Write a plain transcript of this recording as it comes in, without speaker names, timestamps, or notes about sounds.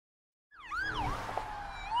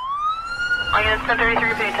Units 1033,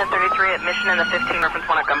 repeating 1033 at Mission in the 15, reference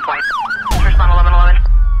 1 at gunpoint. Respond 1111.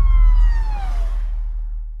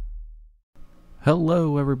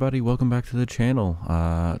 Hello everybody, welcome back to the channel.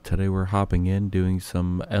 Today we're hopping in, doing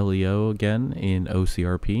some LEO again in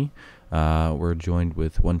OCRP. We're joined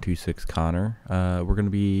with 126 Connor. We're going to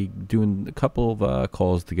be doing a couple of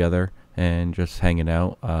calls together and just hanging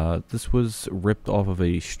out. This was ripped off of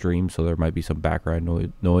a stream, so there might be some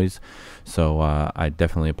background noise. So I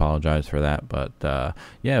definitely apologize for that. But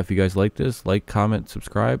yeah, if you guys like this, like, comment,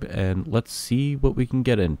 subscribe, and let's see what we can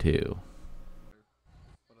get into.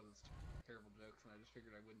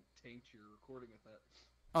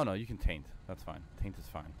 Oh no, you can taint. That's fine. Taint is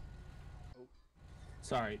fine. Oh,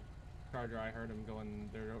 sorry, Charger. I heard him going.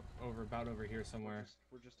 They're about over here somewhere.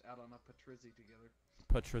 We're just out on a Patrizie together.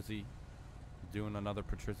 Patrizie, doing another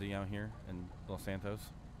Patrizie out here in Los Santos,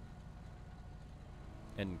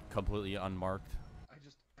 and completely unmarked. I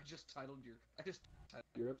just titled your.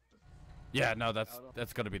 Episode. Yeah, no,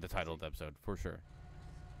 that's gonna be the title of the episode for sure.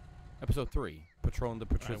 Episode 3, patrolling the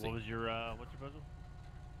Patrizie. Right, what was your what's your puzzle?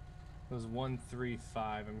 It was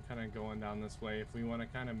 135. I'm kind of going down this way. If we want to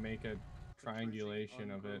kind of make a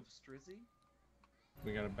triangulation of it,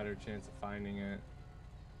 we got a better chance of finding it.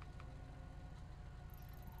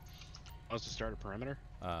 Wants to start a perimeter?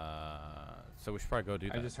 So we should probably go do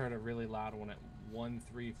that. I just heard a really loud one at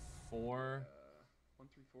 134.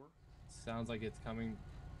 134? Sounds like it's coming.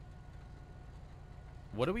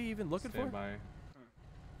 What are we even looking for? By.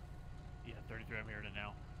 Yeah, 33. I'm hearing it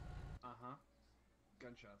now. Uh-huh.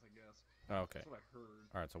 Gunshots, I guess. Oh, okay. That's what I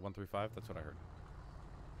heard. Alright, so 135, that's what I heard.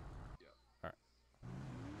 Yeah.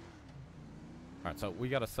 Alright, so we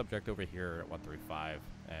got a subject over here at 135,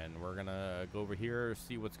 and we're gonna go over here,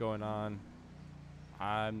 see what's going on.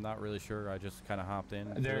 I'm not really sure, I just kind of hopped in.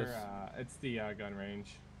 It's the gun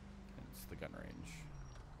range. It's the gun range.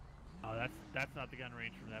 Oh, that's not the gun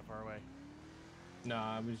range from that far away.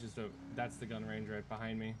 No, it was just that's the gun range right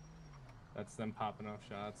behind me. That's them popping off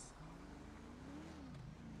shots.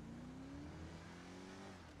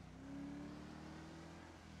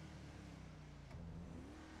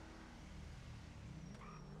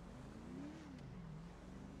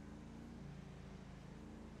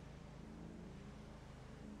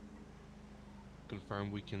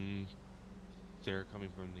 Confirm we can. They're coming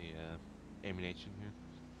from the ammunition here.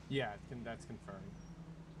 Yeah, that's confirmed.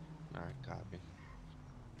 All right, copy.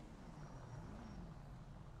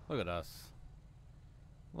 Look at us.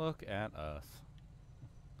 Look at us.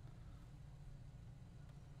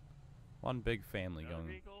 One big family going.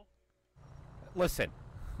 Vehicle? Listen.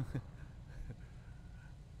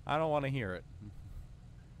 I don't want to hear it.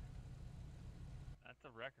 That's a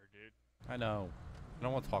record, dude. I know. I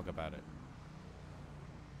don't want to talk about it.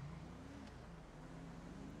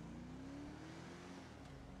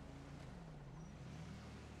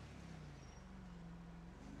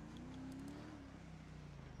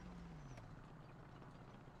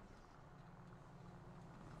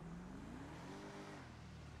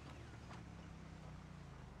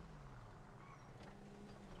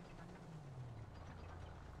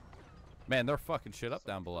 Man, they're fucking shit up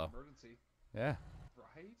down below. Emergency. Yeah.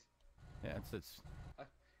 Right? Yeah, it's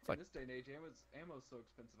like in this day and age, ammo's so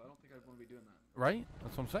expensive. I don't think I'd want to be doing that. right.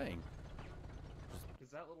 That's what I'm saying.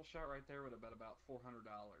 Because that little shot right there would have been about $400.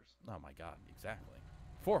 Oh my god, exactly.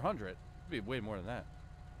 400. It'd be way more than that.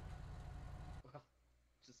 Well,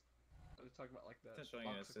 just I was talking about like that. Showing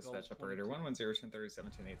us dispatch operator 110 1030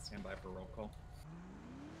 17 8. Stand by for roll call.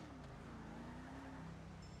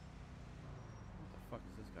 What the fuck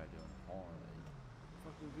is this guy doing?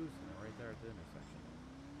 Fucking goosing it right there at the intersection.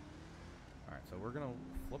 Alright, so we're gonna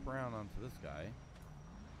flip around onto this guy.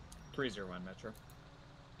 301 Metro.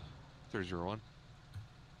 301.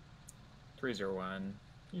 301.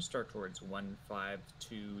 You start towards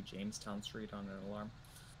 152 Jamestown Street on an alarm.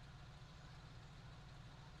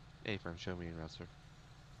 A-firm, show me en route, sir.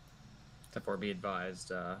 10-4, be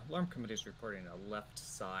advised. Alarm committee is reporting a left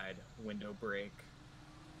side window break.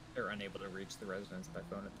 They're unable to reach the residence by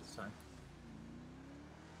phone at this time.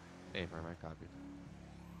 A-firm, I copy.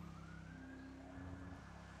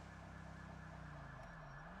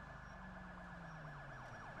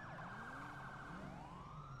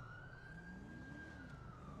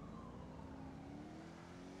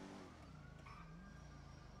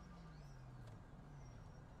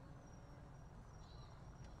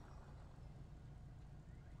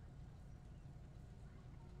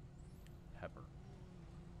 Pepper.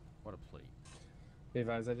 What a plate. Hey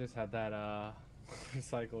guys, I just had that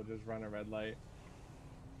motorcycle just run a red light.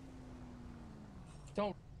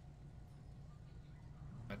 Don't.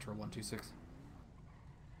 Metro 126.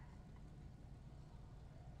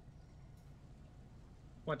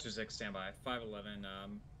 126, standby. 511.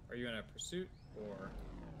 Are you in a pursuit or?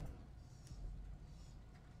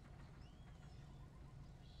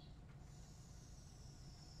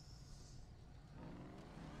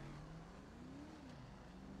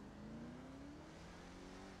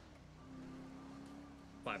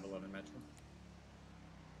 .511 Metro.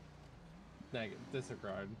 Negative.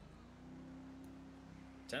 Disregard.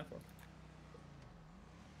 10-4.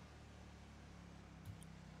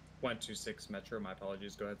 126 Metro. My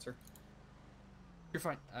apologies. Go ahead, sir. You're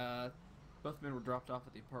fine. Both men were dropped off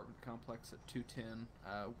at the apartment complex at 210.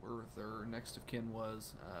 Where their next of kin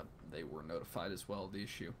was, they were notified as well of the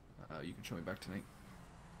issue. You can show me back tonight.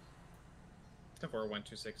 10-4.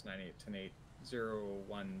 126 98 10-8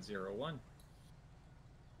 0101.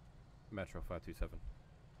 Metro 527.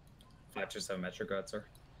 527 Metro. Go ahead, sir.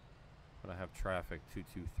 But I have traffic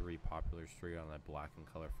 223 Popular Street on that black and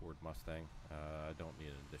color Ford Mustang. I don't need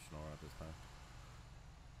an additional at this time.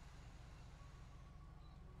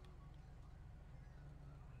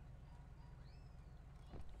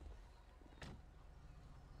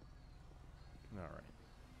 Alright.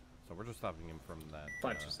 So we're just stopping him from that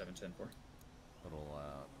 527 10-4. little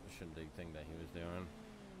shindig thing that he was doing.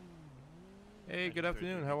 Hey, good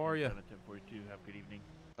afternoon. How are you? 1042. Have a good evening.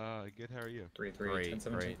 Good, how are you? 33 Great,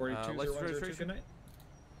 10 great. 42 License 0102. registration? Good night.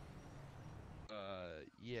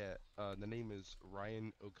 Yeah, the name is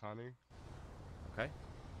Ryan O'Connor. Okay.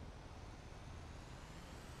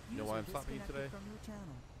 You know why I'm stopping you today?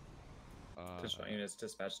 Dispatch units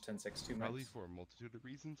dispatch 1062 Probably minutes. for a multitude of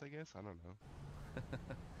reasons, I guess. I don't know.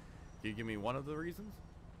 Can you give me one of the reasons?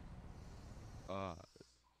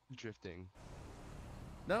 Drifting.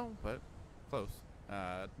 No, but close.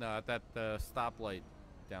 No, at that stoplight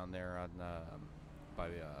down there on by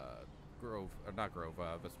Grove, or not Grove,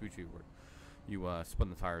 Vespucci, where you spun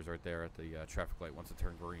the tires right there at the traffic light once it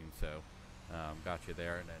turned green. So got you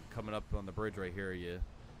there, and then coming up on the bridge right here, you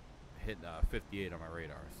hit 58 on my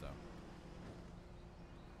radar. So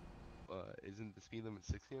Isn't the speed limit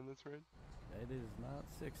 60 on this road? it is not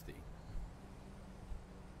 60.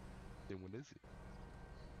 Then what is it?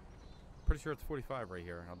 Pretty sure it's 45 right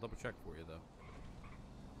here. I'll double check for you though.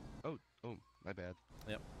 Oh, my bad.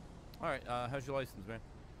 Yep. All right. How's your license, man?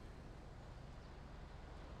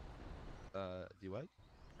 Do what?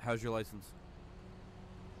 How's your license?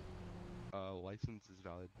 License is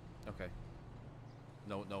valid. Okay.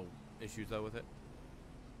 No issues though with it.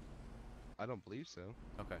 I don't believe so.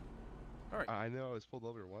 Okay. All right. I know I was pulled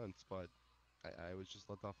over once, but I was just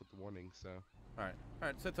let off with the warning, so. All right.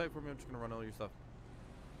 Sit tight for me. I'm just gonna run all your stuff.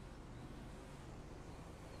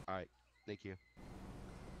 Alright, thank you.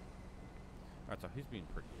 Alright, so he's being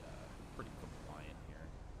pretty compliant here.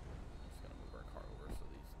 Just gonna move our car over so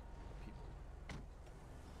these people.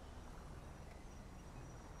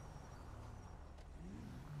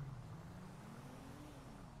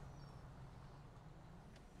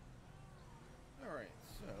 Alright,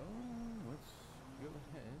 so let's go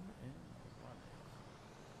ahead and run it.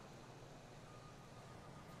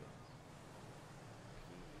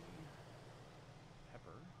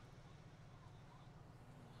 Pepper.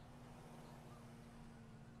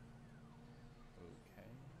 Okay.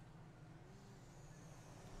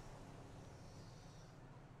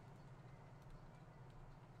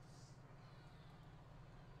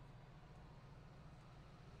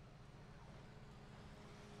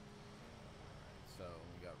 So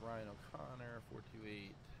we got Ryan O'Connor,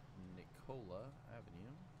 428 Nicola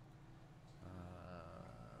Avenue.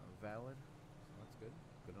 Valid. So that's good.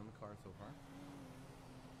 Good on the car so far.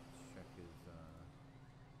 Let's check his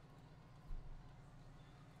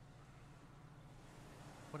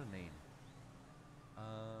what a name.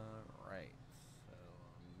 Right. So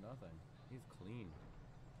nothing. He's clean.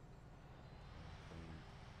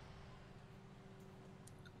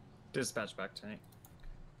 Dispatch back tonight.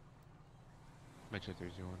 Metro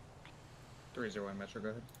 301. 301 Metro. Go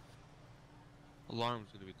ahead.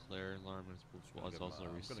 Alarm's gonna be clear. Alarm was also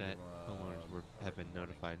I'm reset. gonna give, Alarms have been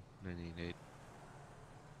notified. 988.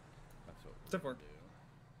 That's what Step we're forward.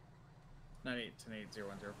 gonna do. 98 10 8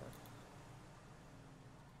 0105.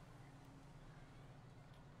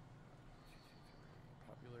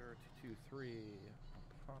 Popular 223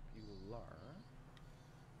 Popular.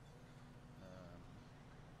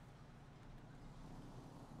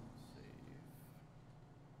 Save.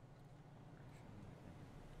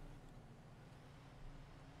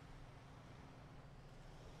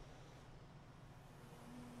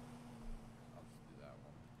 I'll just do that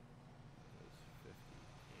one. It was 58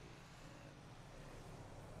 and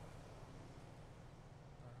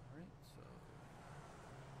alright, so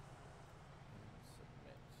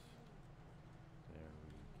submit. There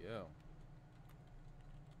we go.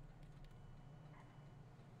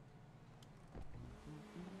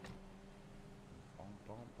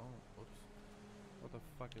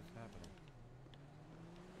 fuck is happening?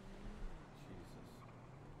 Jesus.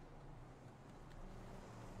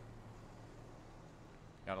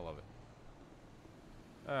 Gotta love it.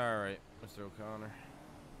 Alright, Mr. O'Connor.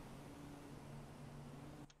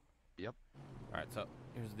 Yep. Alright, so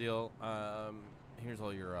here's the deal. Here's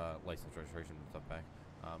all your license, registration, and stuff back.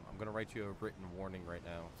 I'm going to write you a written warning right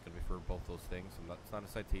now. It's going to be for both those things. It's not a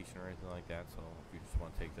citation or anything like that, so if you just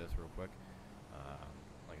want to take this real quick.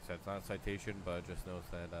 Like I said, it's not a citation, but just knows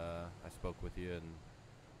that I spoke with you, and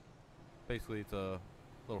basically it's a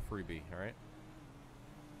little freebie, alright?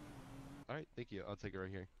 Alright, thank you. I'll take it right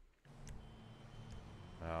here.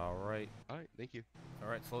 Alright. Alright, thank you.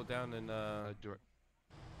 Alright, slow down and, Do it.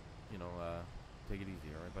 you know, take it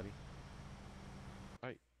easy, alright, buddy?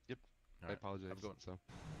 Alright, yep. All I right, apologize. have a good one. So.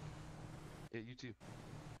 Yeah, you too.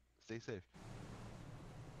 Stay safe.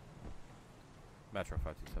 Metro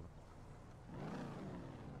 527.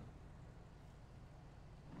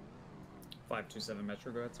 527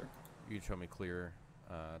 Metro, go ahead, sir. You can show me clear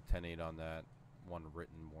 10-8 on that one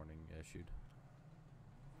written warning issued.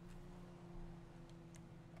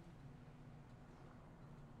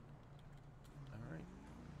 Alright.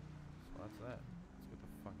 So that's that. Let's get the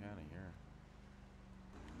fuck out of here.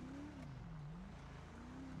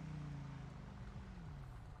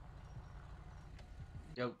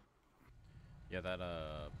 Yo. Yeah, that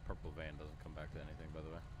purple van doesn't come back to anything, by the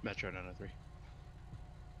way. Metro 903.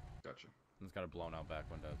 Gotcha. And it's got a blown out back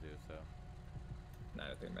window too, so.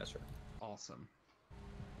 903 Metro. Awesome.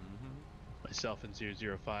 Myself and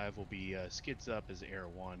 005 will be skids up as Air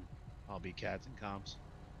 1. I'll be CADs and comms.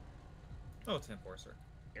 Oh, 10-4, sir.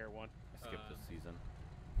 Air 1. I skipped this season.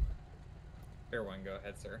 Air 1, go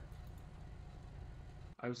ahead, sir.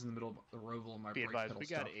 I was in the middle of the roval and my Be brake advised, pedal we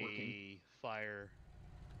got stopped a working. fire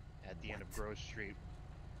at the end of Grove Street.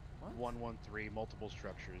 What? 113, multiple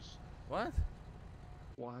structures. What?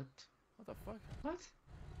 What? What the fuck? What?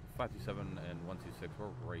 527 and 126, we're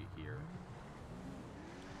right here.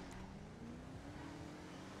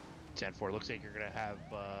 10-4, looks like you're going to have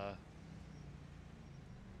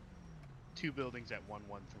two buildings at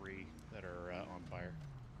 113 that are on fire.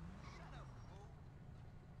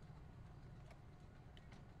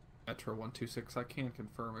 Metro 126, I can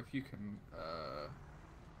confirm if you can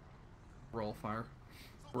roll fire.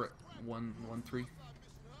 We're at 113.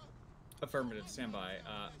 Affirmative, standby.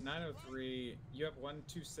 903, you have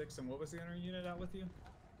 126, and what was the other unit out with you?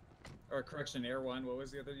 Or correction, Air 1, what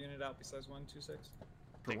was the other unit out besides 126?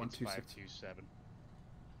 For I think it's 126. 527.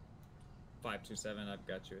 527, I've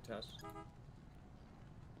got you attached.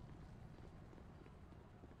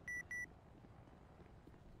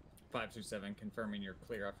 .527, confirming you're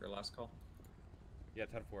clear off your last call. Yeah,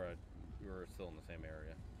 10-4, we were still in the same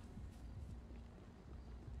area.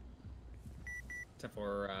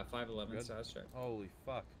 10-4, 511, Good. status check. Holy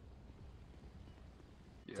fuck.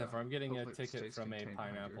 Yeah. Zephyr, I'm getting a Hopefully it ticket stays from a contained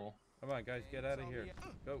behind you. pineapple. Come on, guys, get out of here.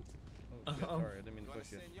 Go. Oh, shit, sorry, I didn't mean to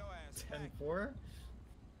push you. 10-4?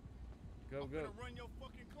 Go, go. Run your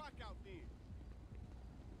fucking clock out then.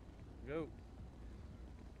 Go.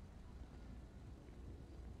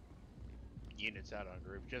 Units out on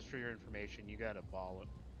Groove. Just for your information, you got a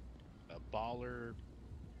baller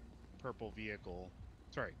purple vehicle.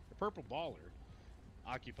 Sorry, a purple baller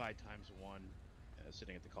occupied ×1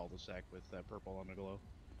 sitting at the cul-de-sac with purple on the glow.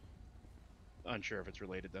 Unsure if it's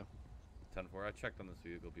related though. 10-4, I checked on this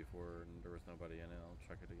vehicle before and there was nobody in it. I'll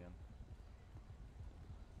check it again.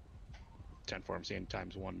 10-4, I'm seeing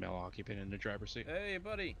 ×1 male occupant in the driver's seat. Hey,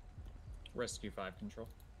 buddy. Rescue 5 control.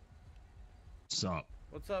 What's up?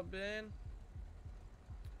 What's up, Ben?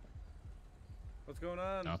 What's going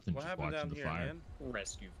on? Nothing, What just happened down watching the here, fire. man?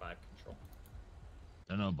 Rescue 5 control.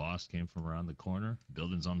 I don't know, boss came from around the corner.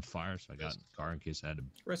 Building's on fire, so I got in the car in case I had to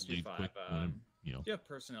Rescue leave 5, quick. When, you know, you have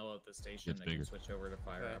personnel at the station Gets that bigger. can switch over to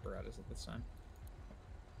fire Okay. apparatus at this time.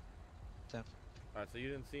 Alright, so you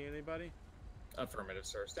didn't see anybody? Affirmative,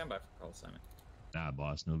 sir. Stand by for call assignment. nah,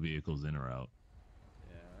 boss, no vehicles in or out.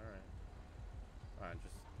 Yeah, alright. Alright,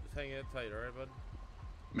 just hang it tight, alright, bud?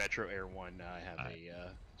 Metro Air 1, I have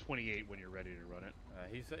a 28 when you're ready to run it.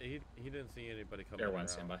 He said he didn't see anybody coming Air in or 1, out,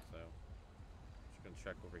 stand by. so just gonna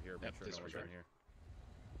check over here, make Yep, sure this no one's one's in right. here.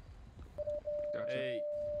 Gotcha. Hey,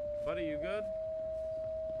 buddy, you good?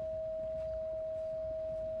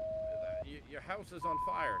 Your house is on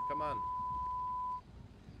fire. Come on.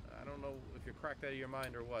 I don't know if you're cracked out of your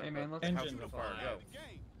mind or what. Hey, man, but let's- your house is Engine on fire. Go.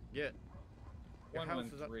 Game. Get. Your house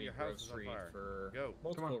is on, 113 your Grove house is on Street fire. for Go. Come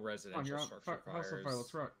multiple on. Come on, residential you're on structure fire. House on fires. fire.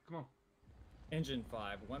 Let's rock. Come on. Engine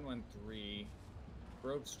 5, 113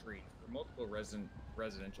 Grove Street for multiple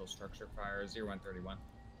residential structure fires, 0131.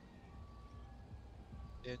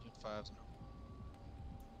 Engine 5's no.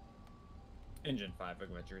 Engine 5,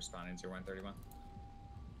 looking at you responding to 131.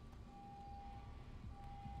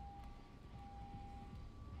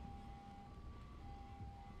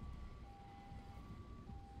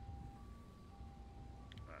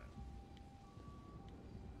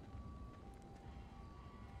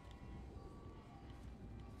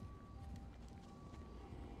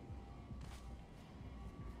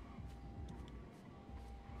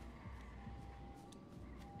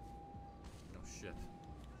 Oh shit.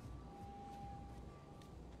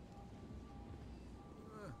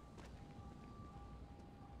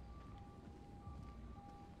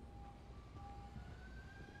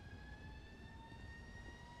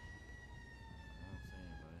 I don't see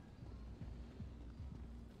anybody.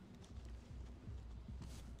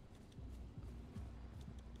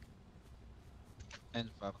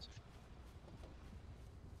 N5.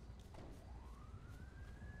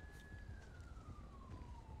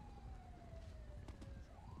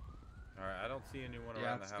 Alright, I don't see anyone Yeah,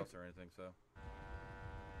 around the it's house or anything, so.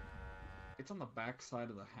 It's on the back side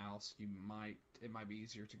of the house. It might be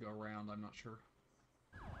easier to go around. I'm not sure.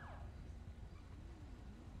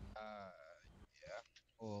 Yeah.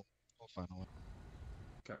 We'll find a way.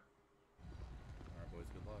 Okay. Alright, boys,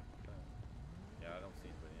 good luck. Okay. Yeah, I don't see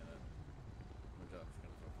anybody in it. I'm just gonna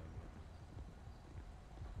talk to them again.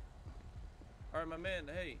 Alright, my man,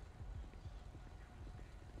 hey.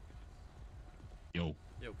 Yo.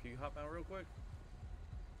 Yo, can you hop out real quick?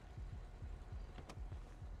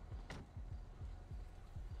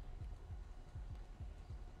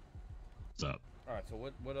 What's up? Alright, so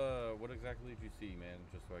what exactly did you see, man?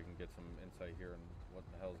 Just so I can get some insight here on what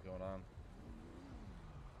the hell's going on.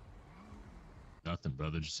 Nothing,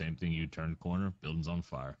 brother. Just same thing. You turn the corner, building's on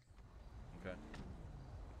fire. Okay.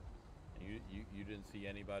 And you didn't see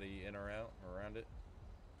anybody in or out around it?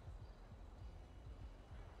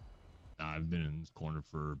 Nah, I've been in this corner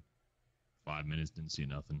for 5 minutes, didn't see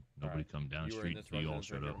nothing. Nobody Alright. come down the You were in street this until you all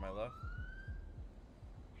residence right showed here up. to my left?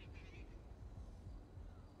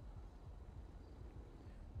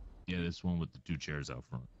 Yeah, this one with the 2 chairs out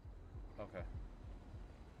front. Okay.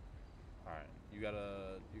 Alright. You got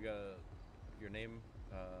your name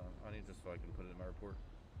on you just so I can put it in my report?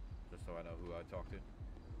 Just so I know who I talked to?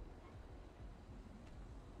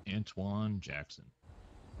 Antoine Jackson.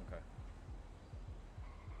 Okay.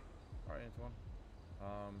 Alright, Antoine.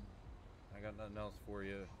 I got nothing else for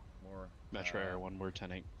you. More. Metro Air 1, we're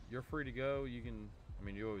 10-8. You're free to go. You can. I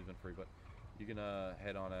mean, you've always been free, but you can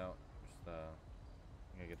head on out. Just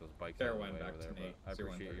I'm gonna get those bikes Fair out of the one, way back over there. to me. But I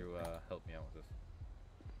appreciate you helping me out with this.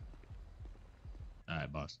 All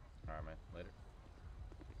right, boss. All right, man. Later.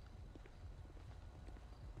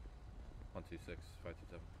 126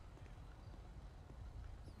 527.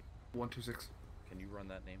 126. Can you run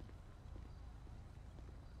that name?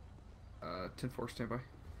 10-4 standby.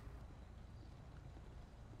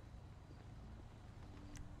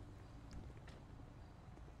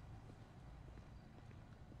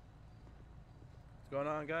 What's going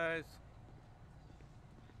on, guys?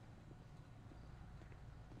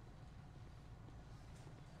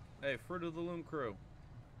 Hey, Fruit of the Loom crew.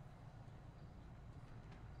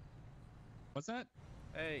 What's that?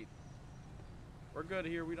 Hey, we're good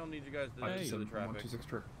here. We don't need you guys to Hey. do the traffic. 126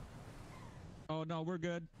 true. Oh no, we're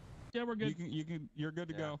good. Yeah, we're good. You're good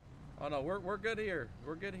to go. Oh no, we're good here.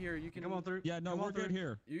 We're good here. You can Come on through. Yeah, no, we're good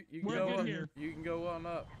here. You We're can go good up, here. You can go on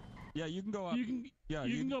up. Yeah, you can go up. You can Yeah,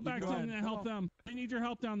 you can go back go to them ahead. and help them. They need your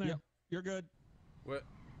help down there. Yep, you're good. What?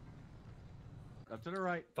 Up to the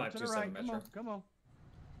right. Up to the 527 right. Come Metro. on. Come on.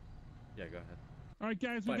 Yeah, go ahead. All right,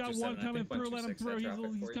 guys, we got 527, one I coming think through. Let him 126 through. had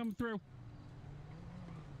traffic He's for you. coming through.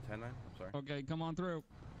 10-9. I'm sorry. Okay, come on through.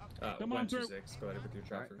 Come on through. 126, go ahead with your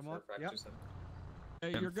traffic come on. for 527.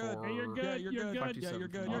 Hey, you're good. Hey, you're good. Yeah, you're You're good. good. Yeah, you're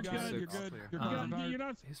good. You're You got it. good. You're good. Clear. You're good. You're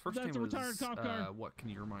not. His first That's name a retired was, cop car. what can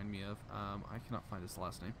you remind me of? I cannot find his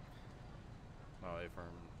last name. Oh,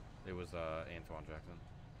 it was Antoine Jackson.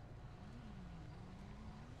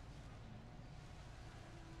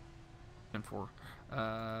 And 4.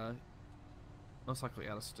 Most likely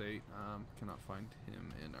out of state. Cannot find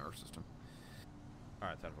him in our system. All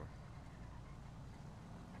right, 10-4.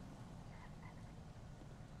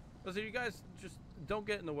 Listen, you guys just don't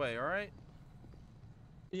get in the way, all right?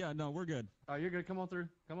 Yeah, no, we're good. Oh, you're good. Come on through.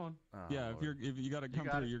 Come on. Oh, Yeah, Lord. if you gotta come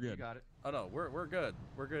got through, it. you're You good. got it. Oh no, we're good.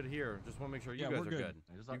 We're good here. Just want to make sure you Yeah, guys we're are good. good.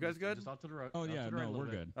 Just You off- guys good? Just off to the right. Oh off yeah, to the right a no, little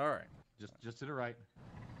we're bit. good. All right. Just to the right.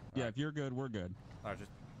 Yeah, if you're good, we're good. All right,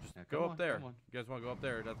 just Yeah, go come up on, there. come on. You guys want to go up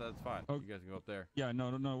there? That's fine. Oh. You guys can go up there. Yeah,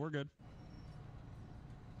 no, we're good.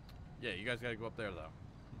 Yeah, you guys got to go up there though.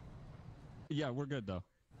 Yeah, we're good though.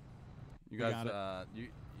 You We guys, got you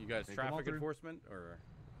guys Okay, come on traffic through. enforcement or?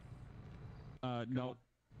 No.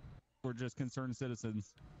 We're just concerned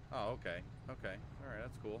citizens. Oh, okay. Okay. All right,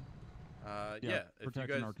 that's cool. Yeah, yeah, if you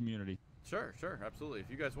protecting guys, our community. Sure, absolutely. If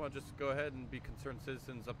you guys want to just go ahead and be concerned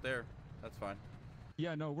citizens up there, that's fine.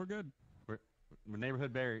 Yeah, no, we're good. We're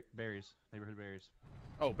neighborhood berries. Neighborhood berries.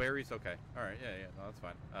 Oh, berries. Okay. All right. Yeah. No, that's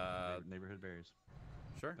fine. Neighborhood berries.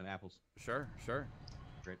 Sure. And apples. Sure.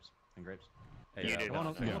 Grapes and grapes. Hey, You did come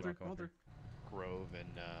on through. Grove and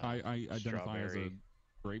I identify as a strawberry.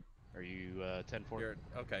 grape. Are you 10-4?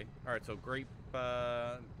 Okay. All right. So grape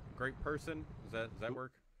person. Does that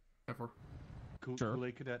work? Sure.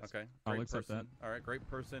 Kool-Aid cadets. Okay. I'll Grape accept person. All right. Grape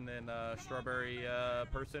person and strawberry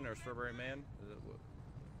person or strawberry man.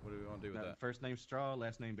 What do we want to do with that? First name Straw,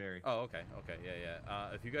 last name Berry. Oh, okay. Okay. Yeah.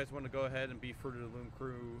 If you guys want to go ahead and be Fruit of the Loom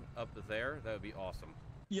crew up there, that would be awesome.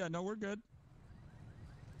 Yeah, no, we're good.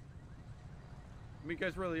 I mean, you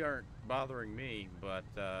guys really aren't bothering me, but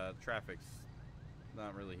traffic's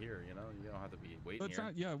not really here. You know, you don't have to be waiting But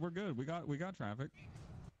here. yeah, we're good. We got traffic.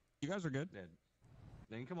 You guys are good. Yeah.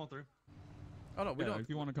 Then come on through. Oh no, we don't. If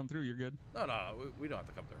you want to come through, you're good. No, we don't have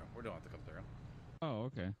to come through. We don't have to come through. Oh,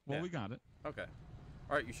 okay. Well, Yeah. we got it. Okay.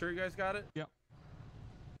 All right, you sure you guys got it? Yeah.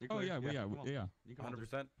 Oh yeah, come on. yeah. You come on through.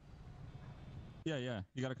 100%. Yeah.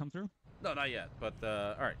 You got to come through. No, not yet. But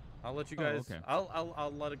all right, I'll let you Oh, guys. okay.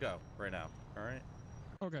 I'll let it go right now. All right.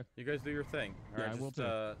 Okay. You guys do your thing. All Yeah, right, I will just,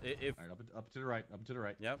 too. If All right, up to the right. Up to the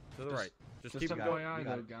right. Yep, to the right. Just keep Just it going. FYI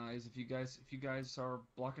though, guys, if you guys are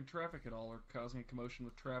blocking traffic at all or causing a commotion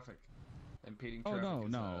with traffic, impeding Oh traffic.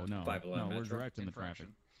 no. is, 511 We're Metro. directing the traffic.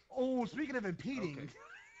 infraction. Oh, speaking of impeding. Okay.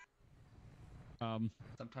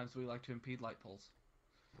 Sometimes we like to impede light poles.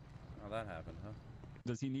 Oh, that happened, huh?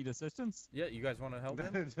 Does he need assistance? Yeah, you guys want to help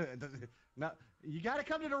him? No, you gotta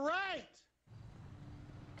come to the right.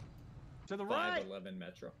 To the right. 511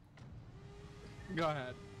 Metro. Go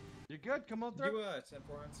ahead. You're good. Come on through. You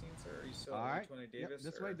 10-4 on scene, sir? Are you still All at right. 20 Yep, Davis?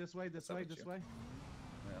 this or way. This way. what's up with you? way.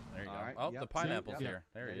 Yeah, there you go. All right, Oh, yep. the pineapple's See? here.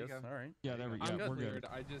 There he There is. you go. All right. Yeah, there we go. I'm We're good. weird.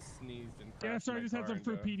 I just sneezed and Yeah, crashed sorry, my just had car some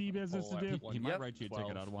fruit into PD business to pole do. at He might Yep. write you a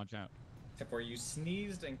ticket. 112. I'd watch out. 10-4, you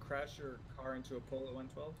sneezed and crashed your car into a pole at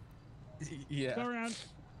 112? Yeah. Go around.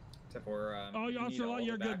 10-4, Oh, you Officer need Law, all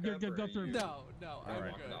you're the good, backup, go or through. you No, I'm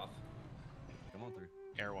Alright. walking good. off? Come on through.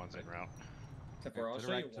 Air one's en route. 10-4, I'll To the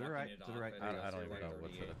show right, you to the walking right, it to the off right. at I don't even know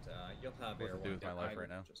what's 138. You'll have to Air do 1 with my get life by right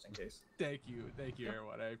now. just in case. Thank you, Air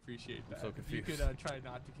One. I appreciate that. so If you confused. could try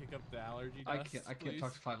not to kick up the allergy I dust, can't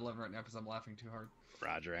talk to 511 right now because I'm laughing too hard.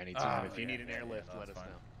 Roger, anytime. Oh, if you yeah, need an yeah, airlift, no, let that's us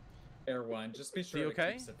fine. know. Air 1, just be sure you to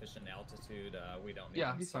okay? keep sufficient altitude. We don't need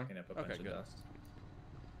Yeah, him he's fine. sucking up a Okay, bunch of good. dust.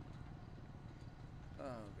 Oh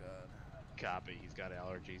god. Copy. He's got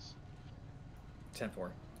allergies.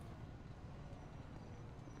 10-4.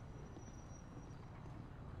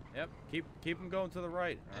 Yep. Keep him going to the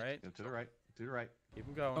right. All right. To the right. To the right. Keep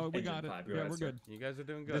him going. Oh, we Engine got it. 5, go Yeah, ahead, we're sir. good. You guys are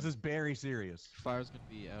doing good. This is very serious. Fire's gonna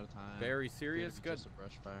be out of time. Very serious. Gonna be Good. Just a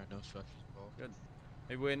brush fire, no structures involved. Good.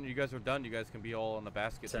 Maybe when you guys are done, you guys can be all on the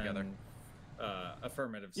basket 10, together.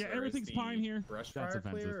 Affirmative, Yeah, sir. everything's Is fine the here. Brush That's fire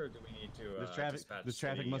offensive. clear, or do we need to dispatch This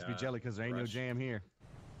traffic city, must be jelly because there ain't no brush? jam here.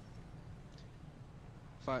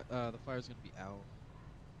 The fire's gonna be out.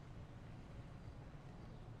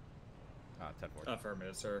 10-4.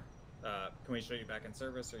 Affirmative, sir. Can we show you back in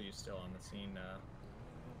service, or are you still on the scene?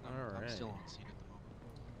 I'm still on scene at the moment.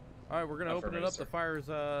 All right, we're gonna open it Affirmative, up. sir.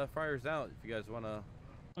 The fire's out. If you guys wanna.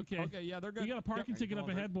 Okay. Yeah, they're good. You got a parking ticket up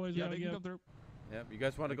ahead, boys. Yeah, We they can gotta come through. Yep. You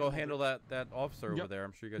guys want to go handle that officer over Yep. there?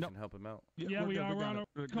 I'm sure you guys Nope. can help him out. Yeah, we're we good, are. we We're got on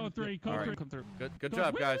it. code 3. All Code right. 3. Come through. Good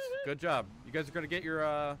job, guys. Good job. You guys are gonna get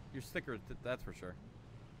your sticker. That's for sure.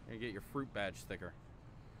 You're gonna get your fruit badge sticker.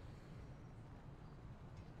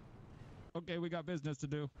 Okay, we got business to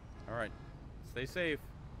do. All right. Stay safe.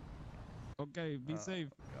 Okay, be safe.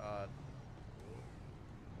 God.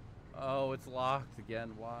 Oh, it's locked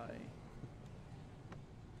again. Why?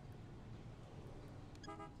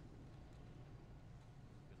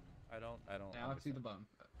 I don't. Now I see the understand. bone.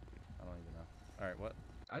 I don't even know. All right, what?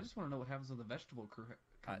 I just want to know what happens when the vegetable crew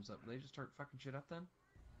comes up. They just start fucking shit up then?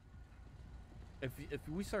 If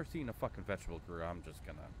we start seeing a fucking vegetable crew, I'm just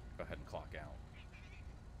gonna go ahead and clock out.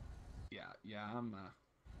 Yeah, I'm,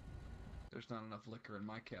 there's not enough liquor in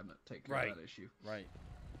my cabinet to take care Right. of that issue. Right.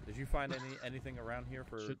 Did you find anything around here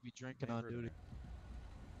for? Should be drinking on duty.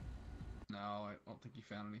 No, I don't think you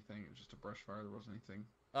found anything. It was just a brush fire. There wasn't anything.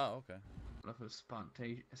 Oh, okay. What if it was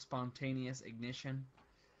spontaneous ignition?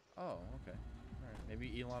 Oh, okay. All right.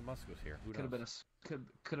 Maybe Elon Musk was here. Who Could have knows? been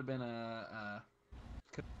could have been a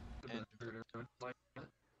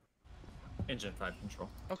Engine 5 control.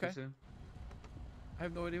 Okay. Too soon? I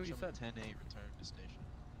have no idea what you said. 10-8, return to station.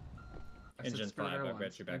 I said Engine Spirit 5, I've Airlines.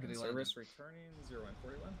 got you back Maybe in they landed. service. Returning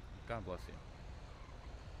 0141. God bless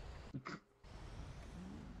you. Metro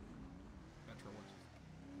 1.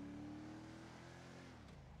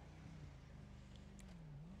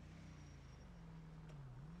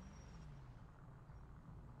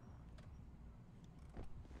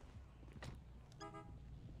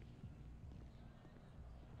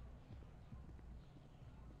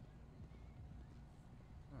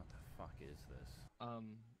 What the fuck is this?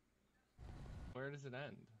 Where does it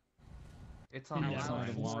end? It's on outside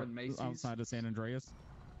of Lounge 4 in Macy's. outside of San Andreas.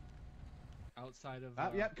 Outside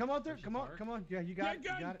of. Yeah, come on through. Hershey Come on, Park? come on. Yeah, you got it.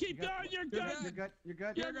 You're You good. got it. Keep you got going. it. You're You're good. good. You're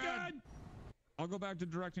good. You're good. I'll go back to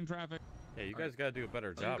directing traffic. Yeah, you guys gotta do a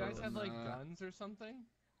better Do you job. guys of have this. like guns or something?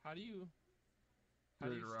 How do you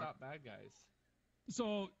stop bad guys?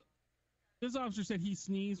 So, this officer said he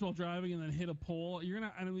sneezed while driving and then hit a pole. You're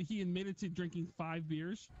gonna. I mean, he admitted to drinking 5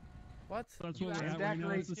 beers. What? So that's You what we're asked at me right now.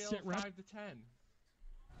 on a It's a scale sit of rep. 5 to 10.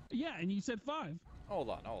 Yeah, and you said 5. Hold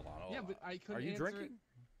on. Yeah, but I couldn't. Are you answer drinking? It.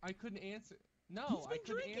 I couldn't answer. No, He's I been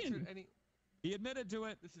couldn't answer drinking. any. He admitted to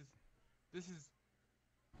it. This is.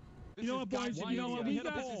 You know what, boys? Gotcha You know what? media. We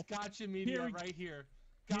got This is gotcha media right here.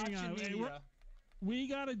 Gotcha Hang on, hey, media.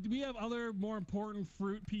 We have other more important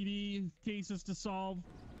fruit PD cases to solve.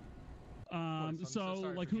 I'm so So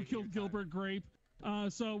sorry like for who taking your killed time. Gilbert Grape.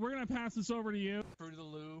 So we're gonna pass this over to you. Fruit of the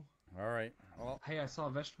Loo. All right. Well, Hey, I saw a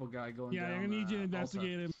vegetable guy going yeah, down. I'm gonna need you to Alta.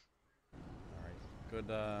 investigate him. all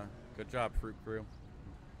right. Good job, fruit crew.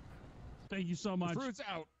 Thank you so much. Fruit's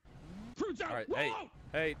out. Fruit's out. All right. Whoa!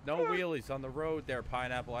 Hey, no wheelies on the road there,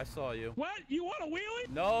 Pineapple. I saw you. What? You want a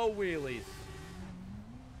wheelie? No wheelies.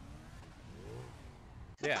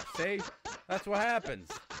 Yeah, see? That's what happens.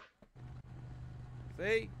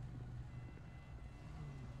 See?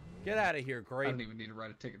 Get out of here, I Grape. don't even need to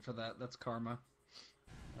write a ticket for that. That's karma.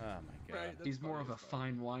 Oh, my God. Right, that's He's more funny of a as fuck.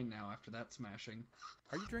 fine wine now after that smashing.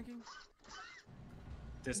 Are you drinking?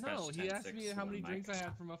 Dispatch No, he asked 10-6 me how on many mic. drinks I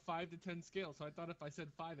had from a 5 to 10 scale, so I thought if I said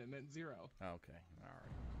 5, it meant 0. Okay. All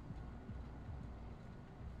right.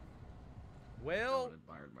 No Well, one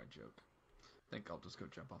admired my joke. Think I'll just go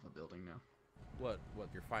jump off a building now. what,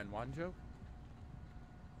 your fine wine joke?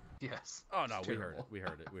 Yes. Oh, no, it's we heard it. terrible. We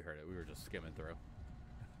heard it. We heard it. We were just skimming through.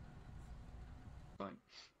 Fine.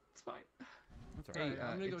 It's fine. That's all Hey, right.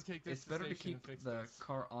 I'm gonna go it's, take this it's to better to station and keep fix the this.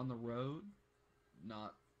 car on the road,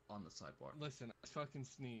 not on the sidewalk. Listen, I fucking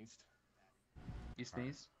sneezed. You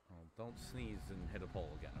sneeze? Oh, don't sneeze and hit a pole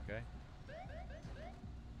again, okay?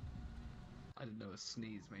 I didn't know a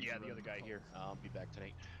sneeze made Yeah, you the run other the guy pole. here. I'll be back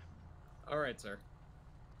tonight. All right, sir.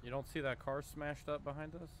 You don't see that car smashed up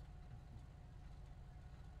behind us?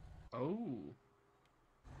 Oh.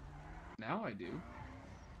 Now I do.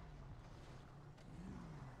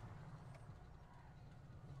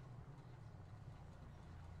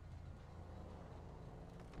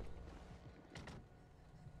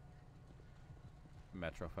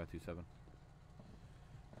 Metro 527.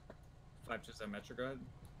 527 Metro, go ahead.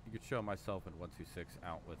 You could show myself in 126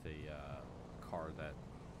 out with a car that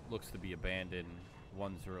looks to be abandoned,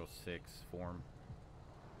 106 form.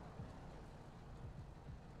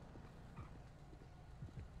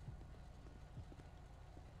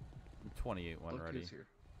 I'm 28 one Look ready. who's here.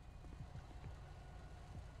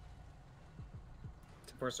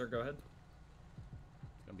 10-4, sir, go ahead.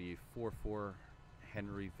 It's gonna be 44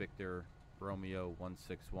 Henry Victor Romeo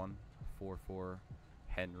 161. 44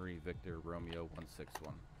 Henry Victor Romeo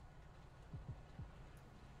 161.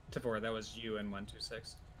 10-4, that was you in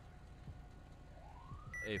 126.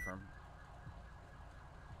 A firm.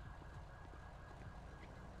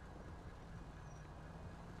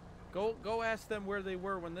 Go ask them where they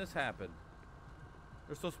were when this happened.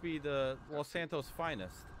 They're supposed to be the Los Santos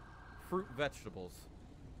finest. Fruit vegetables.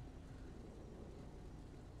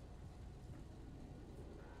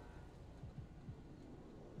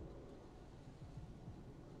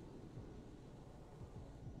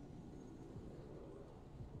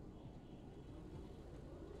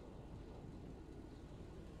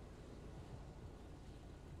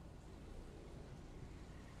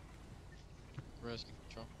 Rescue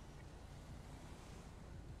control.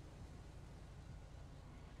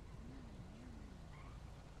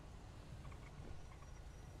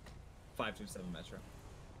 .527 Metro.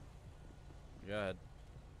 Go ahead.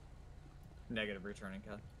 Negative returning,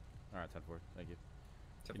 Cal. Alright, 10-4. Thank you.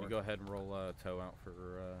 10-4. Can you go ahead and roll tow out for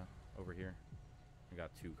over here? We got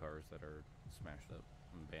 2 cars that are smashed up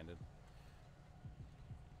and abandoned.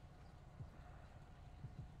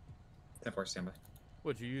 10-4, standby.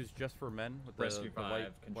 Would you use just for men with Rescue the white,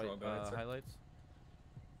 5, control, go ahead, sir. highlights?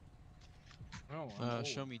 Oh,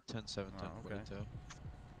 Show me 10-7, 10 okay.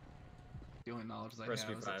 The only knowledge I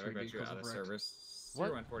Rescue have is 5, that I 3 got you vehicles out have of wrecked. service. What?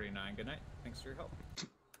 0149, good night. Thanks for your help.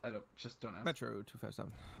 I don't have. Metro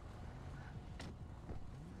 257.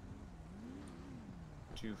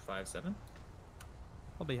 257.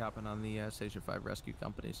 I'll be hopping on the Station 5 Rescue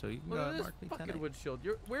Company, so you can Look go at ahead and this mark me fucking 10. windshield.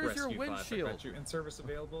 Where's your Rescue 5, windshield? I got you. In service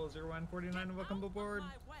available 0149 and welcome aboard.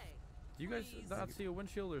 Do you guys not see a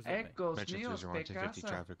windshield or is it me? Mention 201 250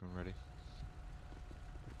 traffic when ready.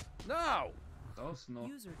 No! Dos no.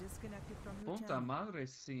 User disconnected from your Punta channel. madre,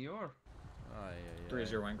 señor.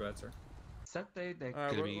 301, go ahead, sir. Sete de.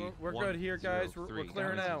 Alright, we're good here, guys. We're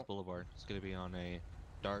clearing out. Boulevard. It's going to be on a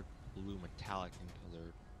dark blue metallic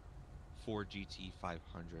color 4 GT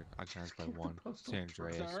 500. Octans by 1. San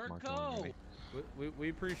Andreas. Mark one ready. We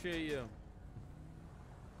appreciate you.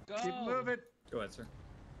 Go. Keep moving. Go ahead, sir.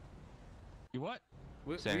 You what?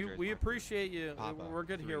 We appreciate you. Papa, We're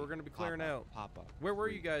good here. We're going to be clearing out. Papa. Where were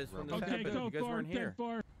you guys when this Okay, happened? go You guys weren't here.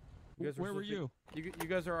 You guys Where were you? You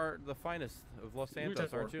guys are the finest of Los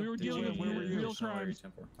Santos, aren't you? We were dealing with real crimes.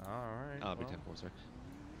 All right. I'll be 10-4, sir.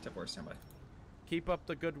 10-4, standby. Keep up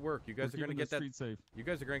the good work. You guys are going to get that. Street safe. You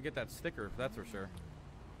guys are going to get that sticker, that's for sure.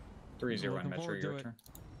 301, Looking Metro, forward your to it. turn.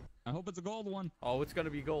 I hope it's a gold one. Oh, it's going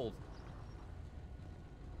to be gold.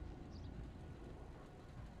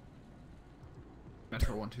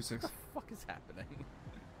 Metro 126. What the fuck is happening?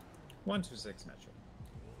 126, Metro.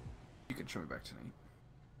 You can show me back tonight.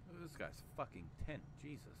 This guy's fucking 10.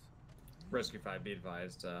 Jesus. Rescue 5, be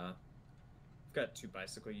advised. We've got 2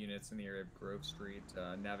 bicycle units in the area of Grove Street,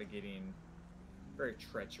 navigating very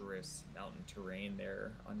treacherous mountain terrain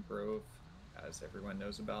there on Grove, as everyone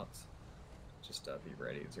knows about. Just be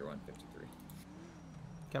ready, 0153.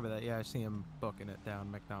 Copy that. Yeah, I see him booking it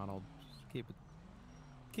down McDonald. Just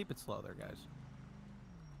keep it slow there, guys.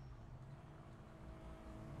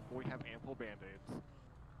 We have ample band-aids.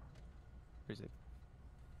 Appreciate it.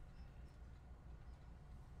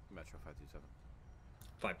 Metro 527.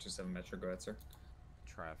 527 Metro, go ahead, sir.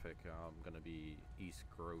 Traffic, going to be East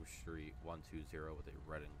Grove Street 120 with a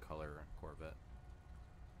red in color Corvette.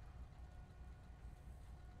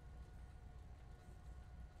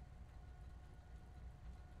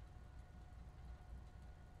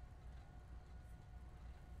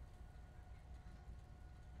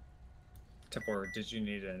 Or did you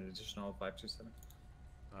need an additional 527?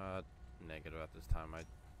 Negative at this time. I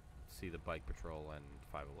see the bike patrol and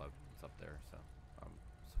 511 is up there, so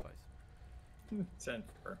suffice.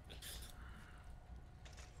 10-4.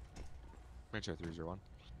 Metro 301.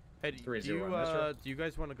 Hey, do you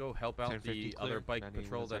guys want to go help out the other bike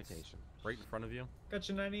patrol that's right in front of you? Got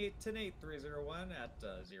you 98 10-8 301 at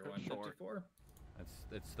 0154.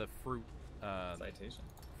 It's the fruit citation.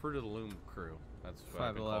 Fruit of the Loom crew. That's what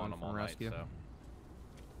I've been calling them all night. Rescue. So.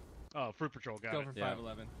 Oh, Fruit Patrol, got Go it. for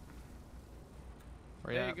 511.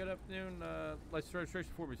 Hey, good afternoon. License registration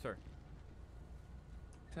for me, sir.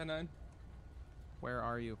 10-9. Where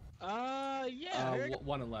are you? Yeah.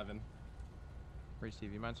 111. Pretty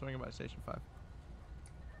Steve, you mind swinging by Station 5?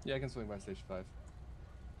 Yeah, I can swing by Station 5.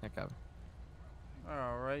 Yeah, copy.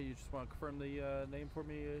 Alright, you just want to confirm the name for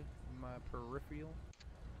me, my peripheral?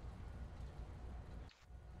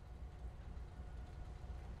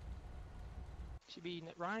 Should be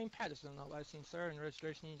Ryan Patterson, not licensed, sir, and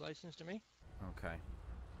registration license to me. Okay.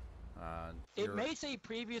 It may say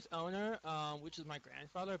previous owner, which is my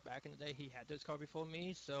grandfather. Back in the day, he had this car before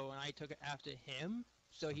me, so I took it after him.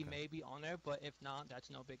 So he may be on there, but if not, that's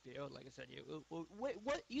no big deal. Like I said,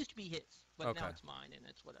 what used to be his, but now it's mine, and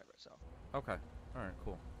it's whatever. So. Okay. All right.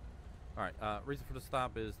 Cool. All right. Reason for the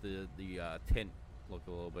stop is the tint looked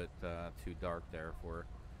a little bit too dark there for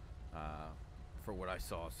what I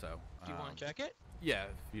saw. So. Do you want to check it? Yeah,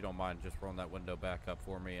 if you don't mind, just rolling that window back up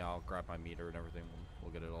for me. I'll grab my meter and everything.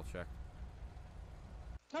 We'll get it all checked.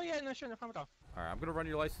 Oh yeah, no, sure, no problem at all. All right, I'm gonna run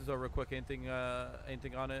your license over real quick. Anything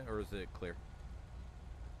on it, or is it clear?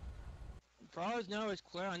 As far as I know, it's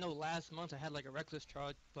clear. I know last month I had like a reckless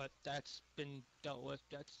charge, but that's been dealt with.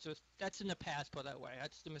 That's in the past, put that way.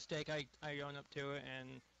 That's the mistake. I own up to it,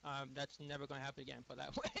 and that's never gonna happen again, put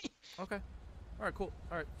that way. Okay. All right, cool.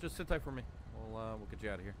 All right, just sit tight for me. We'll get you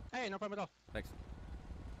out of here. Hey, no problem at all. Thanks.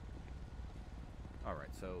 All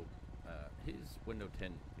right, so his window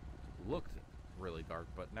tint looked really dark,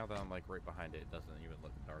 but now that I'm like right behind it, it doesn't even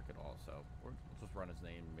look dark at all. So we'll just run his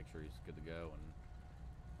name, make sure he's good to go, and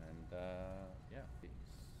yeah, peace.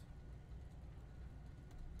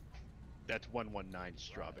 That's 119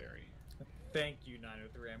 Strawberry. Thank you,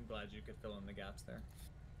 903. I'm glad you could fill in the gaps there.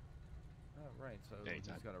 All right, so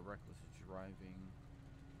Anytime. he's got a reckless driving.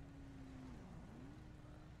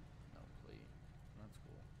 No plea. That's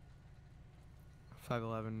cool.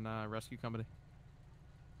 511 Rescue Company.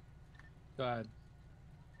 Go ahead.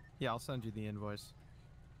 Yeah, I'll send you the invoice.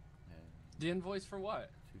 And The invoice for what?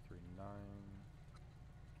 239.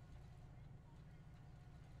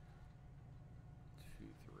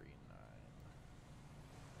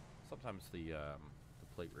 sometimes the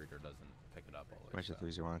plate reader doesn't pick it up always. Metro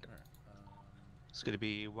 301. Alright, It's gonna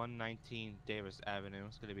be 119 Davis Avenue.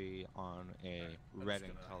 It's gonna be on a red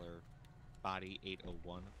in color body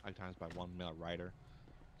 801. Occupied by 1 male rider.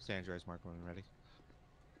 San Andreas Mark when ready.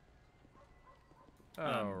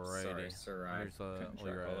 Alrighty. Sorry, sir. I There's couldn't all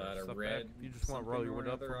your track all that. A stuff red. back. You just want to roll your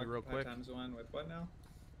window up for me real quick? Times one with what now?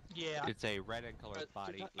 Yeah. It's a red and colored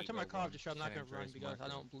body. I told my car just I'm not San going to run Andreas because I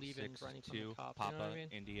Mark don't believe in running from the 6-2 cop. Papa You know what I mean?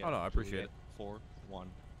 India. Oh, no, I appreciate it.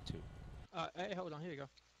 412. Hey, hold on. Here you go.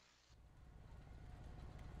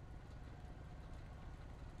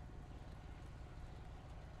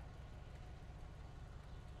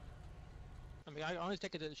 I mean, I always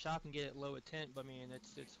take it to the shop and get it low tint, but I mean,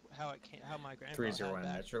 it's how it can how my grandfather 301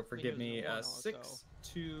 had Metro. back when he Forgive was me. in Toronto,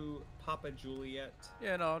 so- 6-2 Papa Juliet.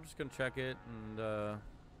 Yeah, no, I'm just gonna check it and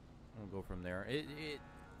we'll go from there. It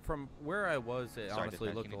from where I was, it Sorry, honestly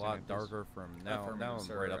Dispatch, looked can a you tell lot me, please? darker from now. Affirmative, Now I'm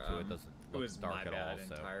sir. right up to it. Doesn't It look was dark my at bad all.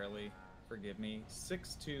 So entirely. Forgive me.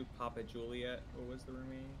 6-2 Papa Juliet. What was the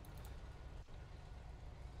remaining?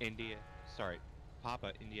 India. Sorry.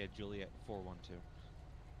 Papa India Juliet 412.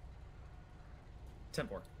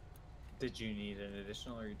 10-4. Did you need an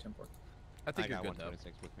additional or are you 10-4? I think you're got good though.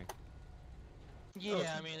 126 with me.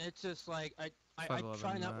 Yeah, I mean, it's just like I try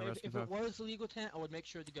 511, not. rest If in it power. was legal tent, I would make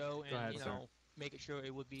sure to go and ahead, you sir. know make it sure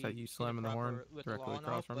it would be. Is that you in slamming the horn proper- with the directly law and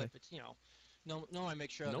across all, from but me? if it's no, I make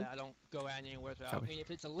sure Nope. that I don't go anywhere without. Copy. I mean, if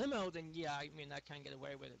it's a limo, then yeah, I mean I can get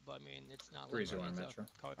away with it, but I mean it's not. limo, 301 it's a Metro.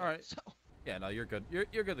 cargo, All right. So. Yeah, no, you're good.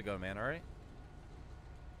 You're good to go, man. All right.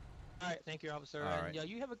 All right, thank you, officer. All and right. yeah,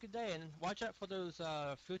 you have a good day, and watch out for those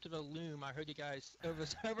fruit of the loom. I heard you guys over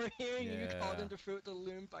here, and you called Yeah. them the fruit of the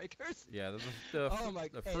loom bikers. Yeah, the Oh my-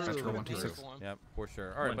 the hey, fruit that's of what the I'm loom. here for. Yep, for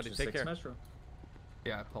sure. All right, buddy, take 126 care. Metro.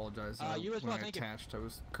 Yeah, I apologize. You as when well, I thank you. attached, I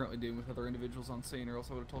was currently dealing with other individuals on scene, or else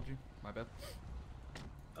I would have told you. My bad.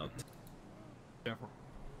 Oh. Yeah.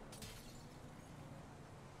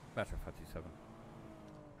 Metro 527.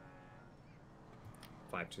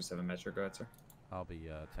 527 Metro. Go ahead, sir. I'll be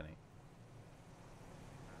 10-8.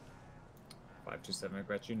 527. I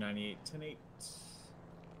got you. 98 10-8.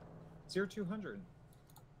 0200.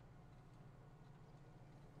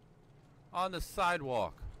 On the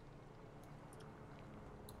sidewalk.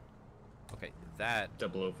 Okay, that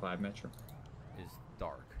 005 Metro. is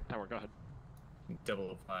dark. Tower, go ahead.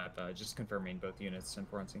 005. Just confirming both units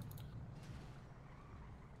 10-4 on scene.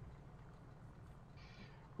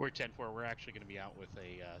 We're 10-4. We're actually going to be out with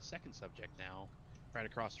a second subject now, right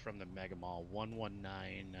across from the Mega Mall,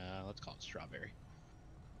 119. Let's call it Strawberry.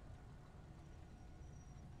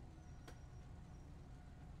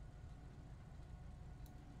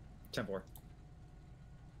 Ten four.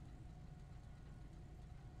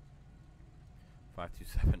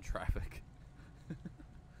 527 traffic.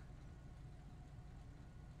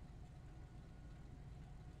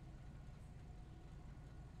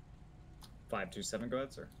 527. Go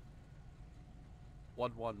ahead, sir.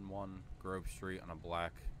 111 Grove Street on a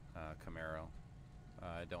black Camaro.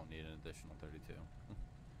 I don't need an additional 32.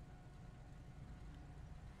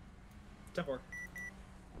 10-4.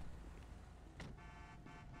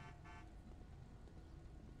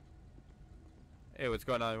 Hey, what's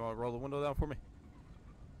going on? You want to roll the window down for me?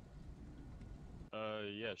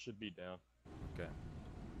 Yeah, it should be down. Okay.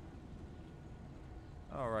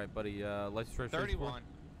 All right, buddy. License registration. 31.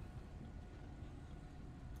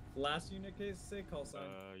 Last unit case, say call sign.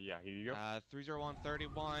 Yeah, here you go.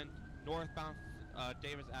 30131 northbound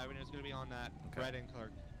Davis Avenue is going to be on that red and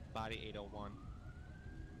colored body 801.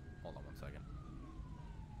 Hold on one second.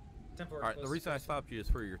 10-4. All right, the reason I stopped you is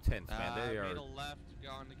for your tints, man. They are made a left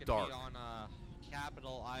on to dark. be on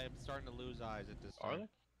Capital. I am starting to lose eyes at this Are time. they?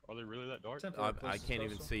 Are they really that dark? I can't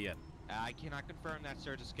even see it. I cannot confirm that,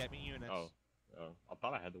 sir. Just get me units. Oh, I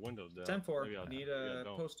thought I had the windows down. 10-4. Maybe I Need maybe I a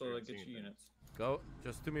don't. postal I to haven't get seen you anything. units. Go.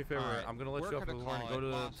 Just do me a favor. Alright, I'm gonna let we're you off the gonna horn and call go it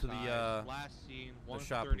to boss the side, last scene, the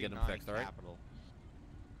shop and get them 139 fixed. All right. Capital.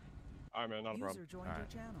 All right, man. Not a problem. User joined All your right.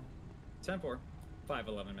 channel. 10-4.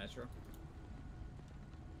 511 Metro.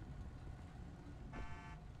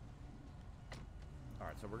 All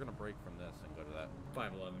right, so we're gonna break from this and go to that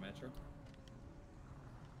 511 Metro.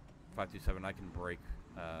 527. I can break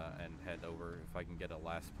and head over if I can get a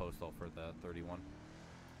last postal for the 31.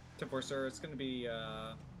 10-4, sir. It's going to be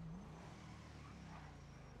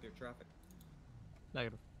clear traffic.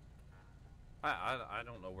 Negative. I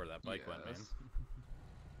don't know where that bike went, man. Yes.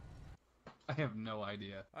 I have no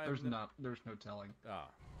idea. There's no telling. Ah,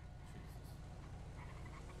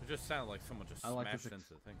 Jesus. It just sounded like someone just I like smashed this into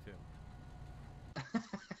the thing too.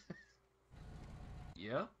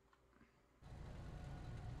 Yeah.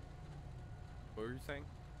 What were you saying?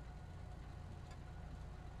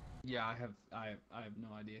 Yeah, I have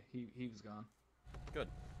no idea. He was gone. Good.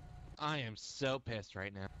 I am so pissed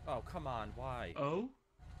right now. Oh, come on, why? Oh?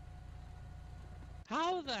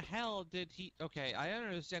 How the hell did he... Okay, I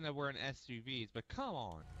understand that we're in SUVs, but come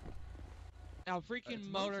on. Now, freaking It's a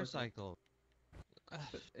motorcycle.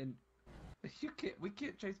 And we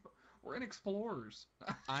can't chase. We're in Explorers.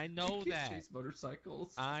 I know we can't that. chase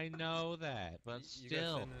motorcycles. I know that, but You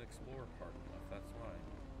still. guys in an Explorer park left, that's why.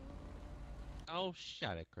 Oh,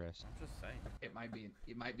 shut it, Chris. I'm just saying. It might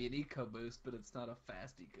be an eco boost, but it's not a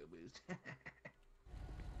fast eco boost.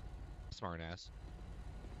 Smart ass.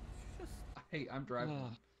 Hey, I'm driving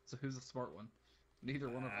one, so who's the smart one? Neither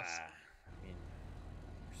one of us. I mean,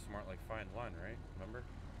 you're smart like fine wine, right? Remember?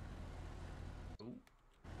 Ooh.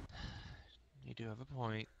 You do have a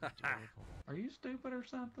point. Are you stupid or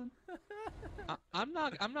something? I'm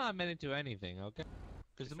not admitting to anything, okay?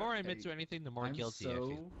 Because the more I admit to anything, the more I'm guilty I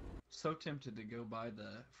feel. so tempted to go buy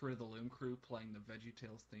the Fruit of the Loom crew playing the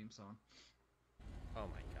VeggieTales theme song. Oh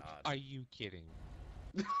my god. Are you kidding?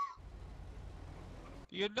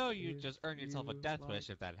 You know you just earn yourself a death wish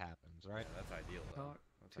if that happens, right? Yeah, that's ideal, though. Talk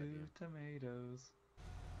That's to ideal. tomatoes.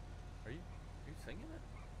 Are you singing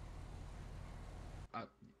it?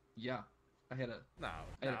 Yeah. I had a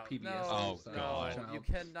PBS. No, Oh, God. No, you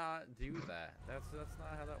cannot do that. That's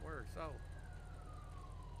not how that works. Oh.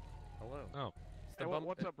 Hello. Oh. It's the Hey,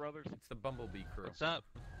 what's up, brothers? It's the Bumblebee crew. What's up?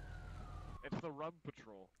 It's the Rub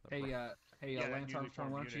Patrol. Hey, Yeah, that Lance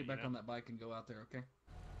Armstrong, why don't you unit, get back you know? on that bike and go out there, okay?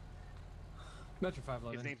 Metro His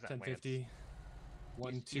 511, name's not 1050, You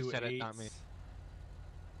 128. said it, not me.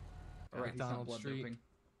 Alright, he's not McDonald blood Street. doping.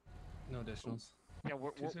 No additionals. Yeah,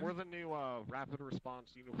 Too soon? we're the new rapid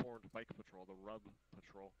response uniformed bike patrol, the Rub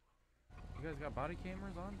Patrol. You guys got body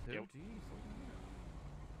cameras on too? Yep. Jeez.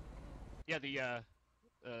 Yeah, the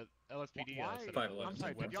LSPD Why? set up a I'm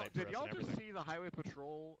sorry, did y'all, website for us and just everything. see the highway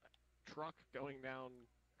patrol truck going down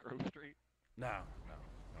Grove Street? No.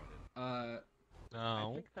 I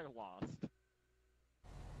No. think they're lost.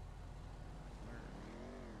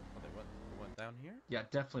 Oh, they went down here? Yeah,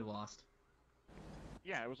 definitely lost.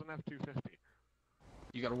 Yeah, it was an F-250.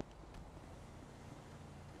 You gotta.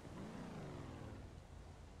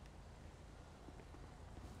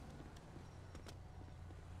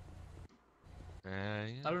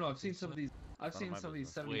 I don't know. I've seen some of these. I've None of seen my some of these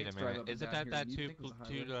business. 78s Wait a drive minute. up and Is it down that here, and you'd think it was a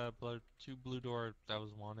highway. two blue door that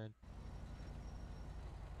was wanted?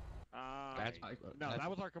 No, that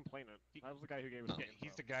was our complainant. That was the guy who gave us the info.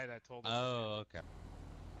 He's the guy that told us. Oh, okay.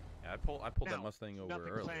 Yeah, I pulled that Now, Mustang over nothing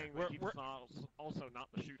earlier. saying that he's not, also not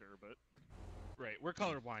the shooter, but... Right, we're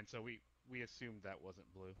colorblind, so we assumed that wasn't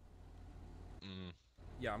blue.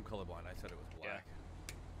 Yeah, I'm colorblind. I said it was black.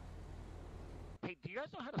 Hey, do you guys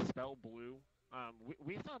know how to spell blue?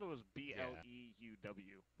 We thought it was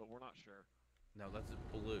B-L-E-U-W, but we're not sure. No, that's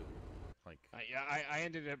blue. Like. I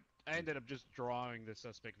ended up just drawing the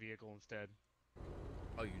suspect vehicle instead.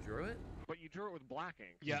 Oh, you drew it? But you drew it with black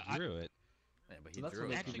ink. Yeah, You drew it. Yeah, but So he that's drew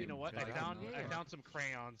what it. they Actually, you know what? I found some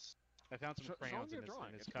crayons. I found some Show crayons me in your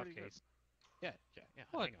drawing. his It's cuff pretty good. case. Yeah.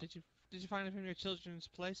 What? hang on. Did you find it from your children's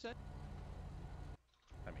playset?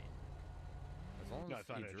 I mean, as long No, I as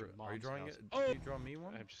found he it at drew your it. Are you mom's drawing house. it? Oh! Did you draw me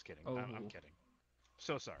one? I'm just kidding. Oh. I'm kidding.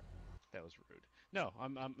 So sorry. That was rude. No,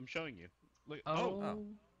 I'm showing you. Look. Oh.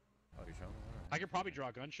 Oh, you're showing me? Alright. I could probably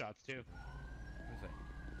draw gunshots too. Let me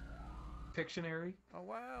see. Pictionary. Oh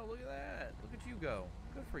wow! Look at that! Look at you go!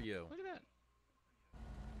 Good for you. Look at that.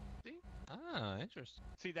 See? Ah, interesting.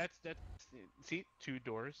 See, that's see, 2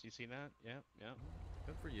 doors. You see that? Yeah.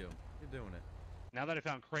 Good for you. You're doing it. Now that I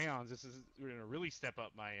found crayons, we're gonna really step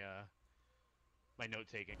up my my note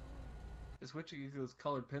taking. Switching to those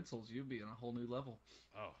colored pencils, you'd be on a whole new level.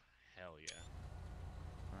 Oh hell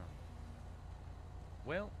yeah!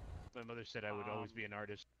 Well, my mother said I would always be an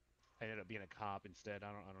artist. I ended up being a cop instead. I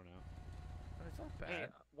don't know. it's not Hey,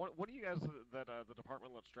 bad. what do you guys that the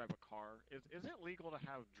department lets drive a car? Is it legal to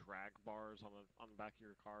have drag bars on the back of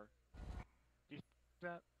your car? Do you see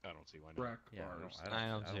that? I don't see why not. Drag Yeah, bars. I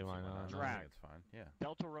don't see why not. I think Drag. it's fine. Yeah.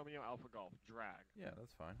 Delta Romeo Alpha Golf drag. Yeah,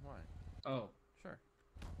 that's fine. Why? Oh. Sure.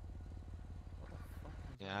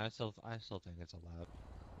 Yeah, I still think it's allowed.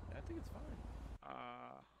 Yeah, I think it's fine.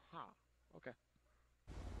 Okay.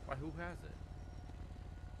 Why? Who has it?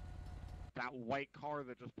 That white car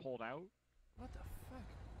that just pulled out. What the fuck?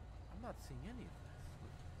 I'm not seeing any of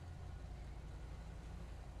this.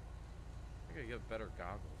 I gotta get better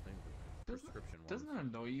goggles. Maybe prescription ones. Doesn't that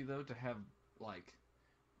annoy you though to have like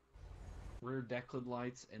rear deck lid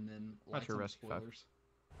lights and then lights your on Rescue 5. spoilers?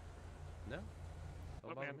 No.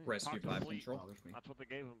 Look, bother man, me. Rescue talk to 5 Fleet. control. Bothers me. That's what they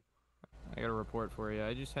gave him. I got a report for you.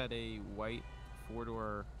 I just had a white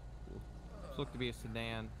 4-door looked to be a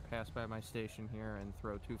sedan. Passed by my station here and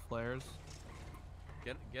throw 2 flares.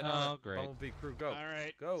 Get on it. great. Bumblebee crew, go. All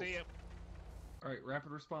right. Go. See ya. All right,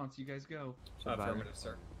 rapid response. You guys go. Affirmative,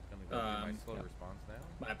 sir. Gonna go do my slow response now.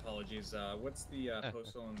 My apologies. What's the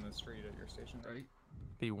postal in the street at your station? Ready?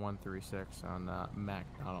 B136 on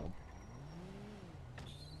McDonald.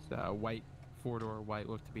 It's a white 4-door white,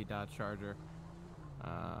 looked to be Dodge Charger.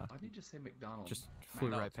 Why did you just say McDonald's? Just flew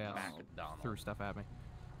right past. McDonald. Threw stuff at me.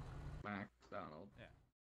 McDonald. Yeah.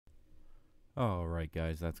 Alright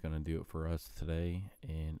guys, that's going to do it for us today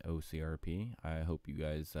in OCRP. I hope you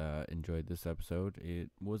guys enjoyed this episode. It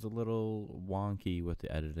was a little wonky with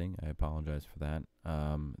the editing. I apologize for that.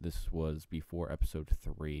 This was before episode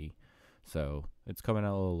 3, so it's coming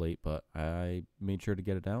out a little late, but I made sure to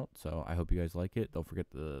get it out, so I hope you guys like it. Don't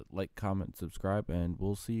forget to like, comment, subscribe, and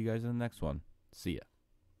we'll see you guys in the next one. See ya.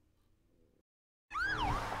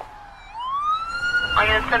 All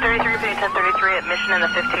units 1033, repeating 1033 at mission in the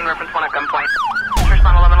 15 reference 1 at gunpoint.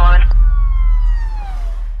 Respond 11